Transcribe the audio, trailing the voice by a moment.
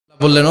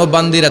বললেন, ও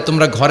বান্দিরা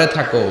তোমরা ঘরে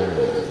থাকো।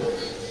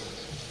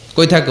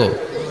 কই থাকো?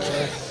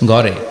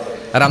 ঘরে।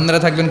 আর আপনারা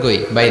থাকবেন কই?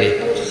 বাইরে।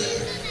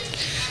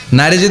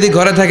 নারী যদি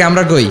ঘরে থাকে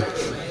আমরা কই?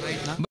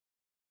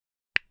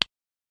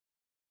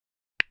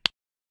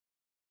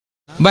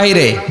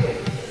 বাইরে।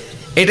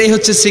 এটাই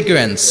হচ্ছে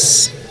সিকোয়েন্স।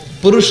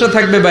 পুরুষরা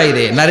থাকবে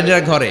বাইরে, নারীরা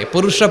ঘরে।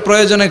 পুরুষরা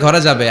প্রয়োজনে ঘরে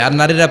যাবে আর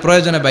নারীরা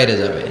প্রয়োজনে বাইরে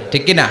যাবে,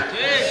 ঠিক কি না?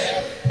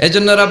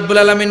 এজন্য রাব্বুল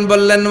আলামিন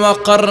বললেন,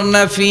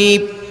 ওয়াকারনা ফি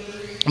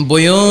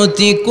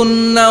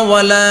বুয়ুতিকুন্না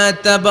ওয়ালা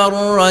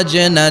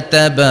তাবাররাজনা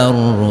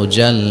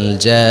তাবাররুজাল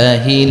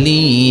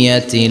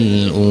জাহিলিয়াতিল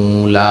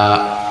উলা।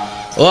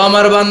 ও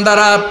আমার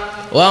বান্দারা,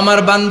 ও আমার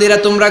বান্দিরা,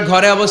 তোমরা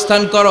ঘরে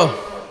অবস্থান করো,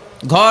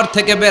 ঘর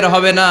থেকে বের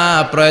হবে না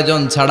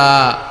প্রয়োজন ছাড়া।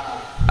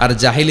 আর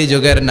জাহিলি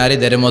যুগের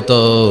নারীদের মতো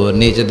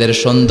নিজেদের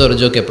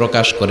সৌন্দর্যকে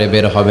প্রকাশ করে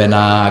বের হবে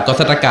না।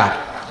 কথাটা কার?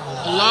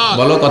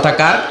 বলো, কথা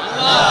কার?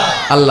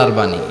 আল্লাহর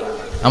বাণী।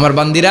 আমার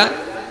বান্দিরা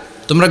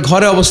তোমরা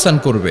ঘরে অবস্থান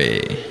করবে,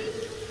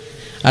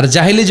 আর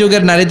জাহিলি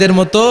যুগের নারীদের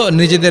মতো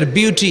নিজেদের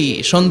বিউটি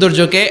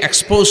সৌন্দর্যকে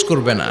এক্সপোজ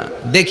করবে না,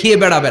 দেখিয়ে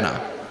বেড়াবে না।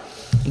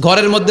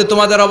 ঘরের মধ্যে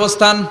তোমাদের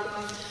অবস্থান,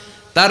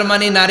 তার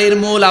মানে নারীর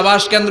মূল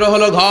আবাস কেন্দ্র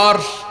হলো ঘর।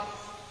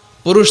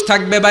 পুরুষ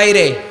থাকবে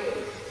বাইরে,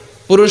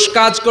 পুরুষ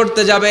কাজ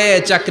করতে যাবে,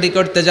 চাকরি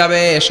করতে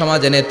যাবে,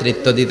 সমাজে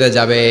নেতৃত্ব দিতে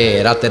যাবে,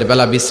 রাতের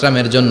বেলা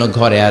বিশ্রামের জন্য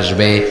ঘরে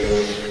আসবে।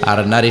 আর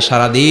নারী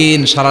সারাদিন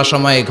সারা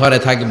সময় ঘরে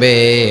থাকবে,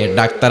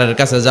 ডাক্তারের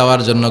কাছে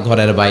যাওয়ার জন্য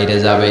ঘরের বাইরে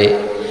যাবে,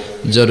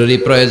 জরুরি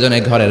প্রয়োজনে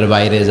ঘরের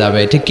বাইরে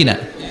যাবে, ঠিক কিনা?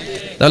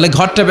 তাহলে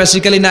ঘরটা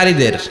বেসিক্যালি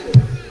নারীদের,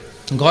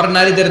 ঘর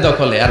নারীদের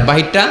দখলে আর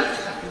বাহিরটা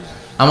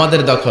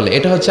আমাদের দখলে।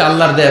 এটা হচ্ছে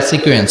আল্লাহর দেয়া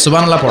সিকোয়েন্স।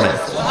 সুবহানাল্লাহ পড়ে।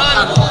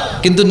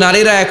 কিন্তু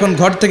নারীরা এখন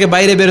ঘর থেকে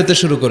বাইরে বেরোতে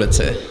শুরু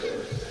করেছে।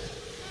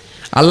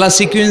 আল্লাহ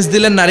সিকোয়েন্স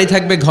দিলেন নারী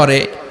থাকবে ঘরে,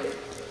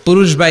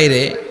 পুরুষ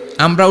বাইরে।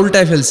 আমরা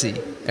উল্টায় ফেলছি,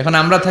 এখন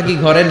আমরা থাকি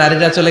ঘরে,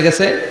 নারীরা চলে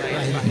গেছে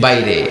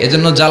বাইরে।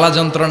 এজন্য জ্বালা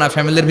যন্ত্রণা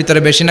ফ্যামিলির ভিতরে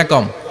বেশি না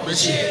কম?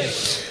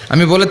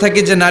 আমি বলে থাকি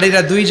যে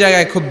নারীরা দুই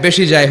জায়গায় খুব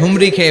বেশি যায়,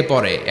 হুমড়ি খেয়ে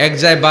পড়ে। এক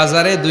যায়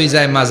বাজারে, দুই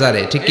যায়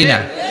মাজারে, ঠিক কিনা?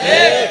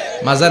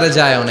 মাজারে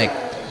যায় অনেক,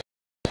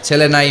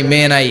 ছেলে নাই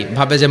মেয়ে নাই,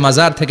 ভাবে যে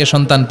মাজার থেকে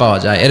সন্তান পাওয়া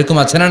যায়। এরকম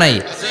আছে না নাই?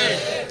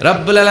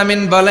 রব্বুল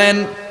আলামিন বলেন,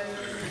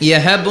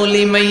 ইয়াহাবু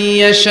লিমান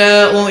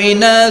ইয়াশাউ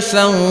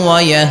ইনাসান ওয়া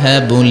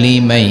ইয়াহাবু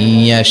লিমান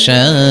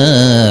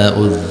ইয়াশাউ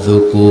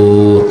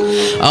যুকুর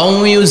আও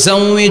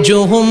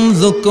ইউযাওয়িজুহুম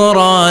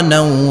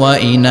যুকরানান ওয়া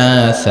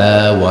ইনাসা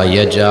ওয়া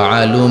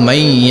ইয়াজআলু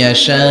মান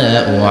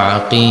ইয়াশাউ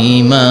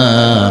আকিমা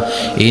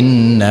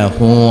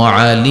ইন্নাহু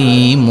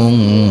আলিমুন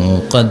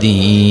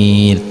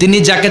কাদির। তিনি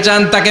যাকে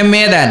চান তাকে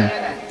মেয়ে দেন।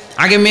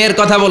 আগে মেয়ের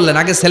কথা বললেন,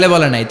 আগে ছেলে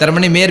বলে নাই। তার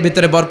মানে মেয়ের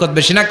ভিতরে বরকত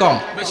বেশি না কম?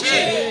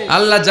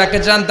 আল্লাহ যাকে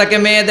চান তাকে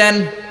মেয়ে দেন,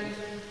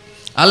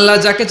 আল্লাহ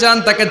যাকে চান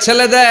তাকে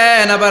ছেলে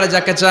দেন, আবার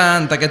যাকে চান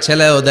তাকে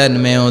ছেলেও দেন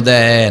মেয়েও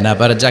দেন,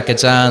 আবার যাকে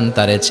চান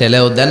তারে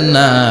ছেলেও দেন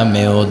না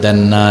মেয়েও দেন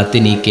না।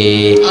 তিনি কে?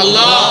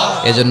 আল্লাহ।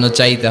 এজন্য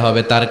চাইতে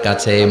হবে তার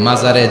কাছে,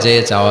 মাজারে যে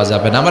চাওয়া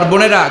যাবে না। আমার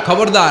বোনেরা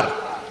খবরদার,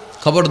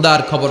 খবরদার,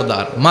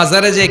 খবরদার,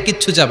 মাজারে যে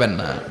কিচ্ছু যাবেন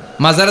না।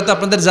 মাজারে তো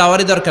আপনাদের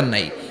যাওয়ারই দরকার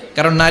নাই,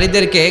 কারণ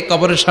নারীদেরকে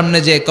কবরের সামনে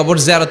যে কবর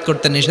জিয়ারত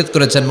করতে নিষেধ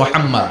করেছেন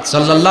মুহাম্মদ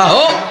সাল্লাল্লাহু।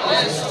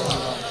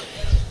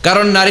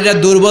 কারণ নারীরা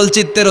দুর্বল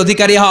চিত্তের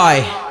অধিকারী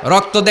হয়,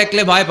 রক্ত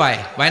দেখলে ভয় পায়,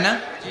 পায় না?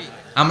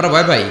 আমরা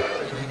ভয় পাই,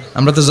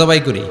 আমরা তো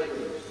জবাই করি।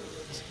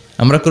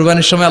 আমরা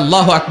কুরবানির সময়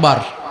আল্লাহু আকবার,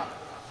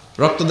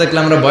 রক্ত দেখলে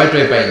আমরা ভয়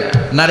টয় পাই না।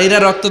 নারীরা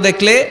রক্ত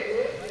দেখলে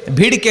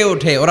ভিড়কে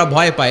ওঠে, ওরা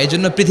ভয় পায়।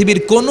 এজন্য পৃথিবীর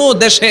কোনো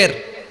দেশের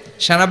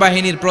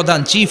সেনাবাহিনীর প্রধান,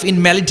 চিফ ইন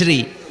মিলিটারি,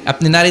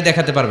 আপনি নারী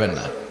দেখাতে পারবেন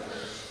না।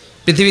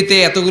 পৃথিবীতে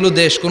এতগুলো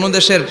দেশ, কোন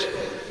দেশের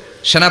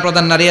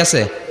সেনাপ্রধান নারী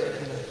আছে?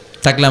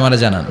 থাকলে আমারে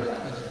জানান।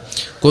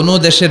 কোন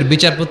দেশের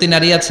বিচারপতি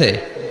নারী আছে?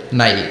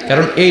 নাই।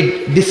 কারণ এই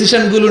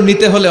ডিসিশনগুলো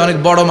নিতে হলে অনেক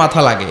বড়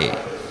মাথা লাগে,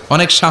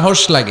 অনেক সাহস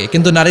লাগে।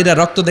 কিন্তু নারীরা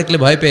রক্ত দেখলে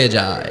ভয় পেয়ে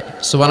যায়।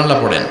 সুবহানাল্লাহ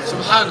পড়েন।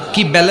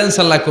 কি ব্যালেন্স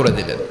আল্লাহ করে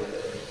দিলেন।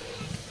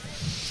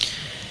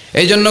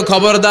 এই জন্য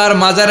খবরদার,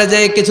 মাজারে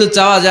যেয়ে কিছু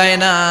চাওয়া যায়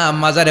না।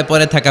 মাজারে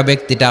পড়ে থাকা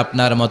ব্যক্তিটা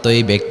আপনার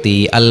মতোই ব্যক্তি।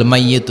 আল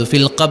মাইয়িতু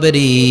ফিল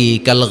কবরি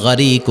কাল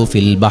গারিকু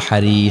ফিল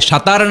বাহরি।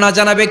 সাঁতার না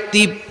জানা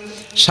ব্যক্তি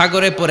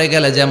সাগরে পড়ে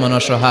গেলে যেমন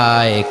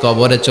অসহায়,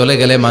 কবরে চলে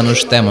গেলে মানুষ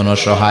তেমন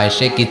অসহায়।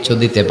 সে কিচ্ছু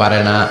দিতে পারে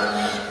না,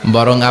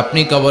 বরং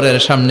আপনি কবরের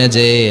সামনে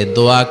যে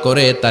দোয়া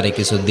করে তারে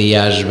কিছু দিয়ে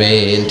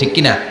আসবেন, ঠিক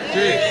কিনা?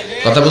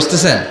 কথা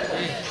বুঝতেছেন?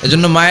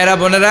 এজন্য মায়েরা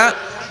বোনেরা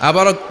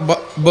আবারও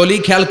বলি,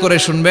 খেয়াল করে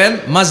শুনবেন,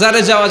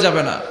 মাজারে যাওয়া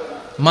যাবে না,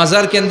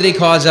 মাজার কেন্দ্রিক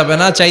হওয়া যাবে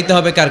না। চাইতে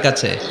হবে কার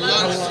কাছে?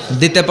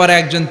 দিতে পারে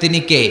একজন, তিনি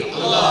কে?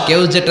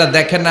 কেউ যেটা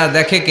দেখে না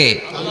দেখে কে?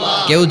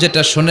 কেউ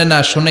যেটা শোনে না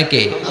শোনে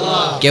কে?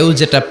 কেউ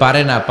যেটা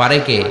পারে না পারে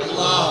কে?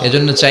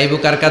 এজন্য চাইবো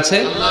কার কাছে?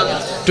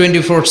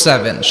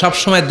 24/7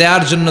 সবসময়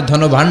দেওয়ার জন্য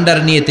ধনভাণ্ডার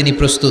নিয়ে তিনি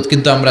প্রস্তুত,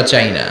 কিন্তু আমরা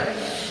চাই না।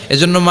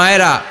 এজন্য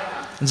মায়েরা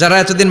যারা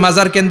এতদিন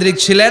মাজার কেন্দ্রিক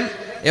ছিলেন,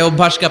 এই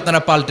অভ্যাসকে আপনারা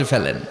পাল্টে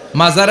ফেলেন।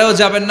 মাজারেও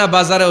যাবেন না,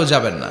 বাজারেও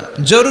যাবেন না।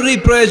 জরুরি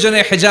প্রয়োজনে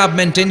হিজাব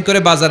মেনটেন করে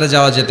বাজারে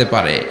যাওয়া যেতে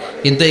পারে,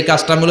 কিন্তু এই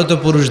কাজটা মূলত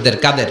পুরুষদের।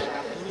 কাদের?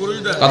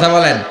 কথা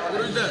বলেন।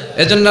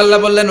 এজন্য আল্লাহ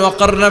বললেন,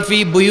 ওয়াকারনা ফি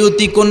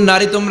বুয়ুতিকুন,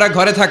 নারী তোমরা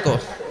ঘরে থাকো।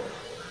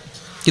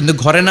 কিন্তু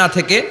ঘরে না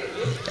থেকে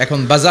এখন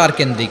বাজার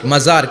কেন্দ্রিক,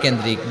 মাজার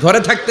কেন্দ্রিক, ঘরে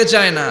থাকতে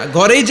চায় না।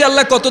 ঘরেই যে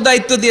আল্লাহ কত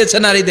দায়িত্ব দিয়েছে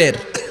নারীদের।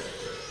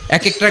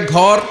 এক একটা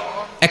ঘর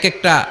এক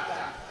একটা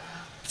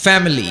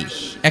ফ্যামিলি,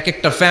 এক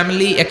একটা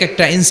ফ্যামিলি এক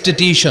একটা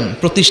ইনস্টিটিউশন,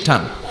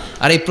 প্রতিষ্ঠান।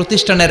 আর এই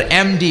প্রতিষ্ঠানের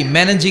এমডি,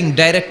 ম্যানেজিং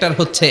ডাইরেক্টর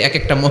হচ্ছে এক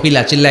একটা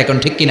মহিলা। চিল্লা এখন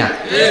ঠিক কিনা?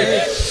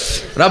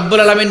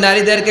 রব্বুল আলামিন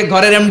নারীদেরকে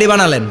ঘরের এমডি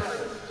বানালেন,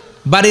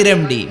 বাড়ির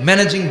এমডি,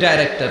 ম্যানেজিং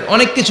ডাইরেক্টর।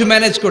 অনেক কিছু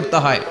ম্যানেজ করতে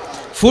হয়।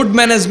 ফুড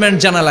ম্যানেজমেন্ট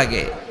জানা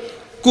লাগে,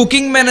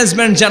 কুকিং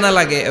ম্যানেজমেন্ট জানা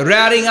লাগে,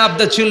 রেয়ারিং আপ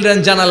দ্য চিলড্রেন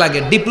জানা লাগে,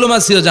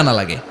 ডিপ্লোমাসিও জানা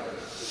লাগে।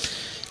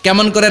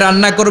 কেমন করে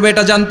রান্না করবে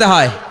এটা জানতে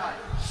হয়,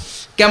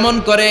 কেমন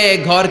করে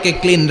ঘরকে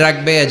ক্লিন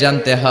রাখবে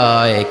জানতে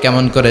হয়,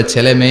 কেমন করে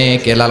ছেলে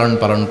মেয়েকে লালন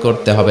পালন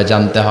করতে হবে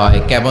জানতে হয়,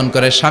 কেমন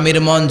করে স্বামীর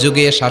মন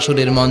জুগিয়ে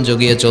শাশুড়ির মন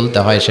জুগিয়ে চলতে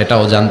হয়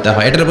সেটাও জানতে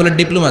হয়। এটার বলে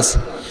ডিপ্লোমাসি।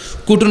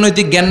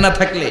 কূটনৈতিক জ্ঞান না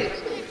থাকলে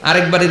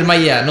আরেক বাড়ির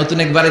মাইয়া নতুন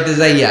এক বাড়িতে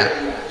যাইয়া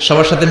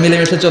সবার সাথে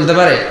মিলেমিশে চলতে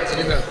পারে?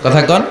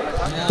 কথা কন।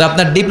 তো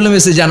আপনার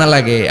ডিপ্লোমেসি জানা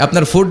লাগে,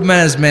 আপনার food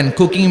management,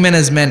 cooking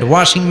management,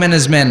 washing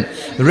management,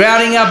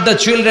 rearing up the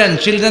children,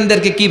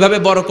 চিলড্রেনদেরকে কিভাবে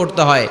বড়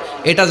করতে হয়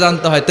এটা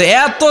জানতে হয়। তো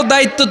এত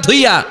দায়িত্ব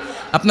থুইয়া,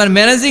 আপনার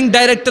ম্যানেজিং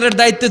ডাইরেক্টরের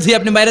দায়িত্ব থুইয়া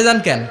আপনি বাইরে যান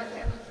কেন?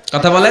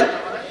 কথা বলেন।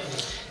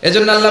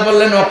 এজন্য আল্লাহ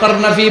বললেন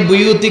ওয়াকারনা ফি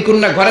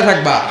বুয়ুতিকুন্না, ঘরে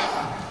থাকবা।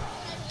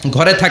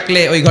 ঘরে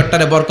থাকলে ওই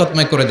ঘরটারে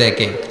বরকতময় করে দেয়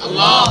কে?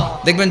 আল্লাহ।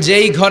 দেখবেন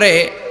যেই ঘরে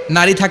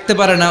নারী থাকতে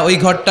পারে না ওই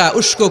ঘরটা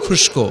উস্কো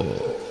খুস্কো,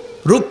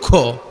 রুক্ষ,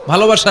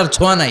 ভালোবাসার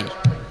ছোঁয়া নাই,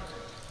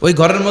 ওই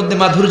ঘরের মধ্যে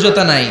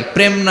মাধুর্যতা নাই,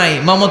 প্রেম নাই,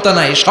 মমতা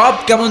নাই, সব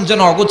কেমন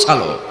যেন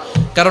অগোছালো।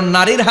 কারণ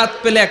নারীর হাত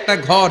পেলে একটা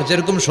ঘর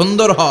যেরকম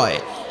সুন্দর হয়,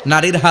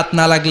 নারীর হাত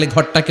না লাগলে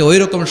ঘরটাকে ওই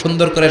রকম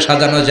সুন্দর করে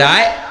সাজানো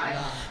যায়।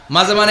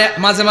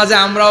 মাঝে মাঝে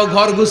আমরাও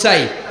ঘর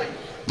গুছাই,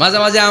 মাঝে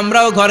মাঝে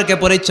আমরাও ঘরকে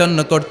পরিচ্ছন্ন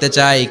করতে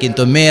চাই,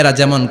 কিন্তু মেয়েরা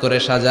যেমন করে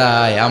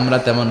সাজায় আমরা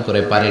তেমন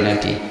করে পারি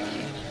নাকি?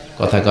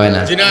 কথা কয়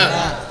না?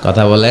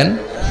 কথা বলেন।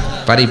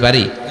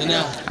 পারি।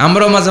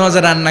 আমরাও মাঝে মাঝে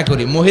রান্না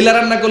করি, মহিলা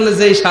রান্না করলে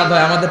যেই স্বাদ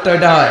হয় আমাদের তো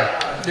এটা হয়।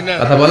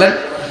 কথা বলেন।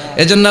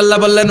 এজন্য আল্লাহ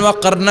বললেন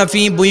ওয়াকারনা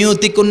ফি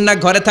বুয়ুতিকুন্না,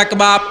 ঘরে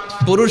থাকবা।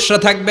 পুরুষরা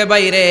থাকবে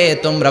বাইরে,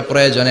 তোমরা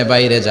প্রয়োজনে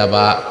বাইরে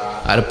যাবা।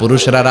 আর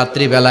পুরুষরা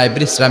রাত্রি বেলায়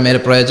বিশ্রামের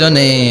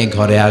প্রয়োজনে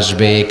ঘরে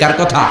আসবে। কার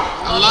কথা?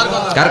 আল্লাহর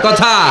কথা। কার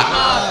কথা?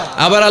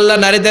 আবার আল্লাহ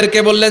নারীদেরকে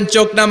বললেন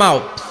চোখ নামাও,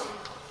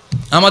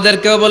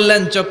 আমাদেরকেও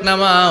বললেন চোখ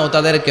নামাও,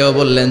 তাদেরকেও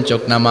বললেন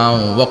চোখ নামাও।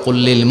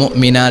 ওয়াকুল্লিল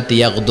মুমিনাতি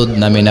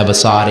ইয়াগদুদনা মিন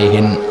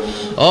আবসারিহিন,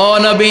 ও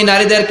নবী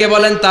নারীদেরকে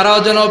বলেন তারাও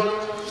যেন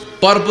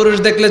পরপুরুষ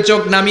দেখলে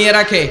চোখ নামিয়ে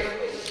রাখে।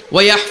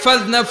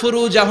 ওয়াহফাজনা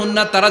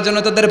ফুরুজাহুন্না, তারা যেন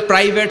তাদের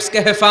প্রাইভেটসকে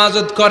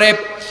হেফাজত করে।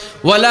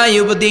 ওয়ালা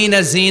ইউবদিনা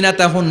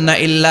জিনাতাহুন্না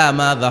ইল্লা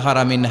মা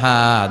যাহারা মিনহা,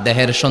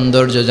 দেহের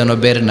সৌন্দর্য যেন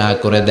বের না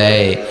করে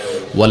দেয়।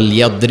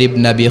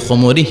 ওয়ালিয়াদরিবনা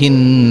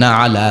বিখুমুরিহিন্না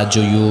আলা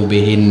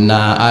জুয়ুবিহিন্না,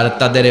 আর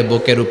তাদের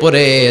বুকের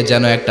উপরে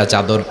যেন একটা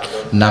চাদর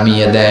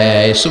নামিয়ে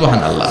দেয়।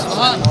 সুবহানাল্লাহ।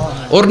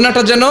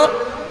 ওড়নাটা যেন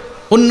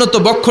উন্নত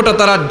বক্ষটা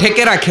তারা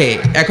ঢেকে রাখে।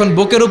 এখন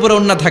বুকের উপরে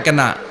ওড়না থাকে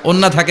না,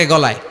 ওড়না থাকে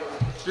গলায়।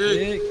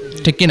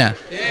 ঠিক কিনা?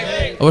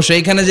 অবশ্য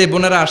এইখানে যে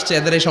বোনেরা আসছে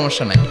এদের এই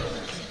সমস্যা নাই,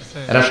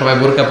 এরা সবাই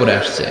বোরকা পরে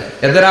আসছে।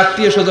 এদের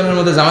আত্মীয় স্বজনের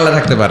মধ্যে ঝামেলা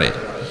থাকতে পারে,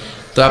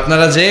 তো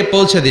আপনারা যে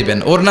পৌঁছে দিবেন।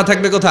 ওড়না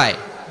থাকবে কোথায়?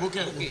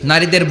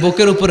 নারীদের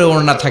বুকের উপরে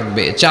ওড়না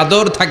থাকবে,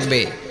 চাদর থাকবে।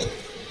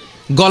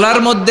 গলার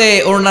মধ্যে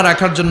ওড়না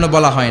রাখার জন্য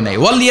বলা হয় নাই।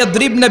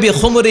 ওয়ালিয়াদরিবনা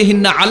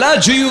বিখুমুরিহিন্না আলা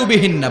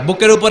জুয়ুবিহিন্না,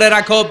 বুকের উপরে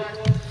রাখো,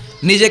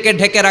 নিজেকে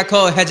ঢেকে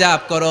রাখো, হেজাব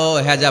করো।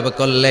 হেজাব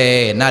করলে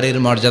নারীর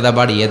মর্যাদা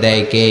বাড়িয়ে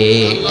দেয় কে?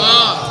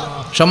 আল্লাহ।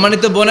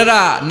 সম্মানিত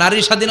বোনেরা, নারী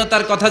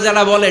স্বাধীনতার কথা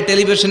যারা বলে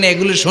টেলিভিশনে,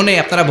 এগুলো শুনে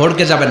আপনারা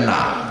ভড়কে যাবেন না,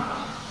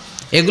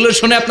 এগুলো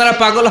শুনে আপনারা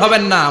পাগল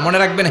হবেন না। মনে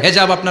রাখবেন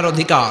হেজাব আপনার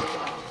অধিকার,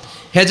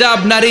 হেজাব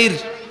নারীর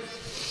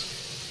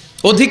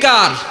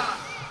অধিকার,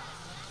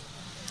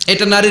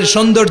 এটা নারীর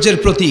সৌন্দর্যের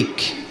প্রতীক।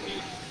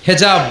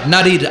 হেজাব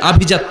নারীর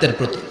আভিজাত্যের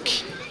প্রতীক।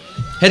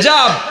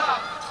 হেজাব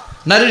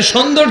নারীর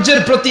সৌন্দর্যের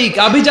প্রতীক,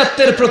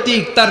 আভিজাত্যের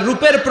প্রতীক, তার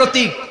রূপের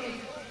প্রতীক।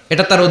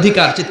 এটা তার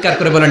অধিকার। চিৎকার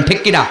করে বলেন ঠিক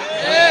কিনা?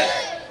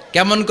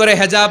 কেমন করে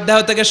হেজাব দেহ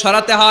থেকে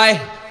সরাতে হয়,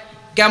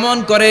 কেমন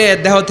করে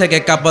দেহ থেকে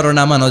কাপড়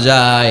নামানো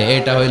যায়,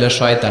 এটা হইল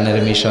শয়তানের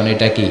মিশন।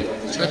 এটা কি?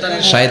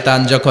 শয়তান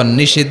যখন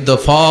নিষিদ্ধ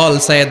ফল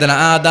সাইয়েদনা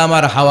আদম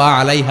আর হাওয়া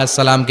আলাইহিস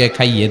সালামকে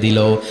খাইয়ে দিল,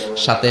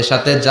 সাথে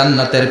সাথে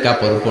জান্নাতের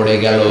কাপড় পড়ে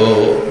গেল।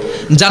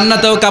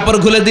 জান্নাতেও কাপড়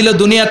খুলে দিল,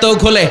 দুনিয়াতেও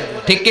খুলে।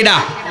 ঠিক কিনা?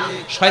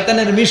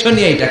 শয়তানের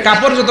মিশনই এইটা,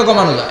 কাপড় যত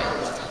কমানো যায়,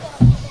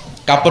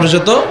 কাপড়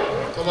যত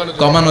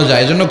কমানো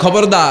যায়। এজন্য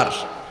খবরদার,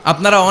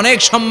 আপনারা অনেক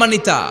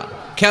সম্মানিতা।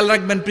 খেয়াল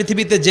রাখবেন,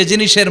 পৃথিবীতে যে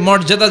জিনিসের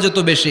মর্যাদা যত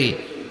বেশি,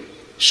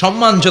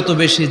 সম্মান যত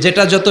বেশি,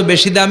 যেটা যত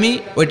বেশি দামি,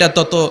 ওইটা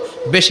তত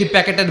বেশি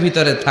প্যাকেটের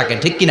ভিতরে থাকে।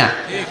 ঠিক কিনা?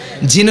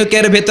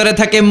 ঝিনুকের ভেতরে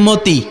থাকে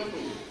মতি,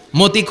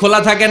 মতি খোলা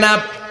থাকে না।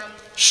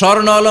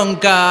 স্বর্ণ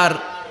অলংকার,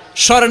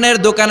 স্বর্ণের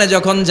দোকানে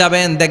যখন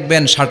যাবেন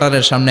দেখবেন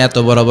শাটারের সামনে এত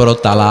বড় বড়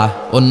তালা,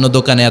 অন্য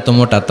দোকানে এত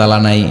মোটা তালা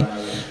নাই।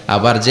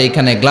 আবার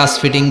যেখানে গ্লাস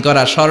ফিটিং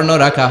করা স্বর্ণ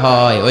রাখা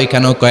হয়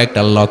ওইখানেও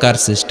কয়েকটা লকার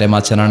সিস্টেম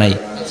আছে না নাই?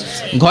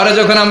 ঘরে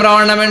যখন আমরা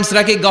অর্নামেন্টস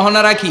রাখি,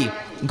 গহনা রাখি,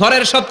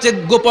 ঘরের সবচেয়ে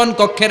গোপন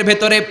কক্ষের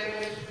ভেতরে,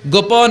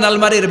 গোপন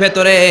আলমারির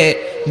ভেতরে,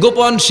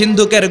 গোপন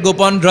সিন্ধুকের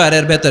গোপন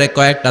ড্রয়ারের ভেতরে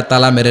কয়েকটা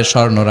তালা মেরে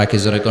স্বর্ণ রাখি।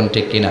 জোরে কোন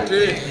ঠিক কিনা?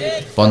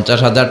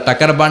 50,000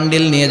 টাকার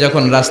বান্ডিল নিয়ে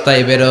যখন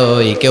রাস্তায়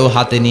বেরোয় কেউ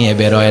হাতে নিয়ে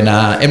বেরোয় না,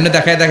 এমনি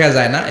দেখা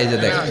যায় না। এই যে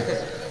দেখ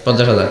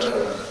 50,000,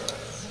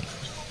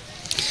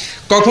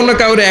 কখনো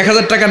কাউরে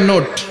 1,000 টাকার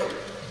নোট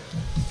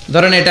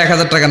ধরেন, এটা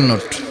 1,000 টাকার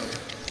নোট,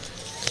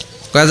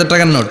 কয় হাজার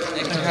টাকার নোট,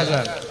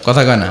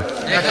 কথা কয় না,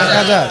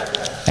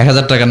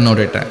 1,000 টাকার নোট।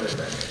 এটা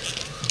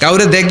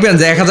কাউরে দেখবেন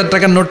যে 1,000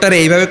 টাকার নোটটারে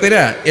এইভাবে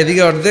কইরা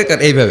এদিকে অর্ধেক আর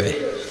এইভাবে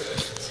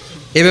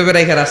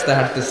রেখে রাস্তায়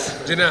হাঁটতেছে,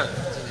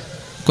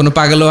 কোনো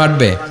পাগলও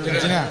হাঁটবে,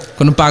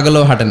 কোনো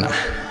পাগলও হাঁটে না,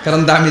 কারণ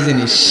দামি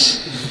জিনিস।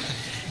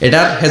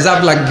 এটার হেজাব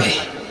লাগবে,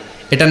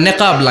 এটা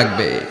নেকাব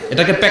লাগবে,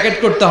 এটাকে প্যাকেট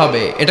করতে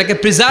হবে, এটাকে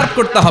প্রিজার্ভ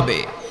করতে হবে।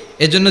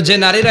 এজন্য যে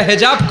নারীরা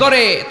হেজাব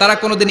করে তারা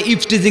কোনোদিন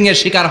ইফটিজিং এর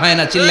শিকার হয়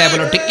না। চিল্লায়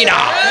বলো ঠিক কিনা?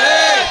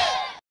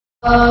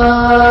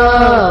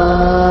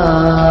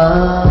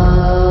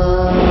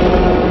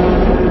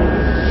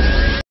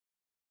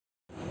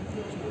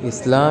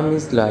 ইসলাম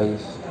ইজ লাইফ,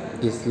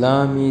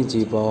 ইসলামী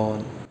জীবন।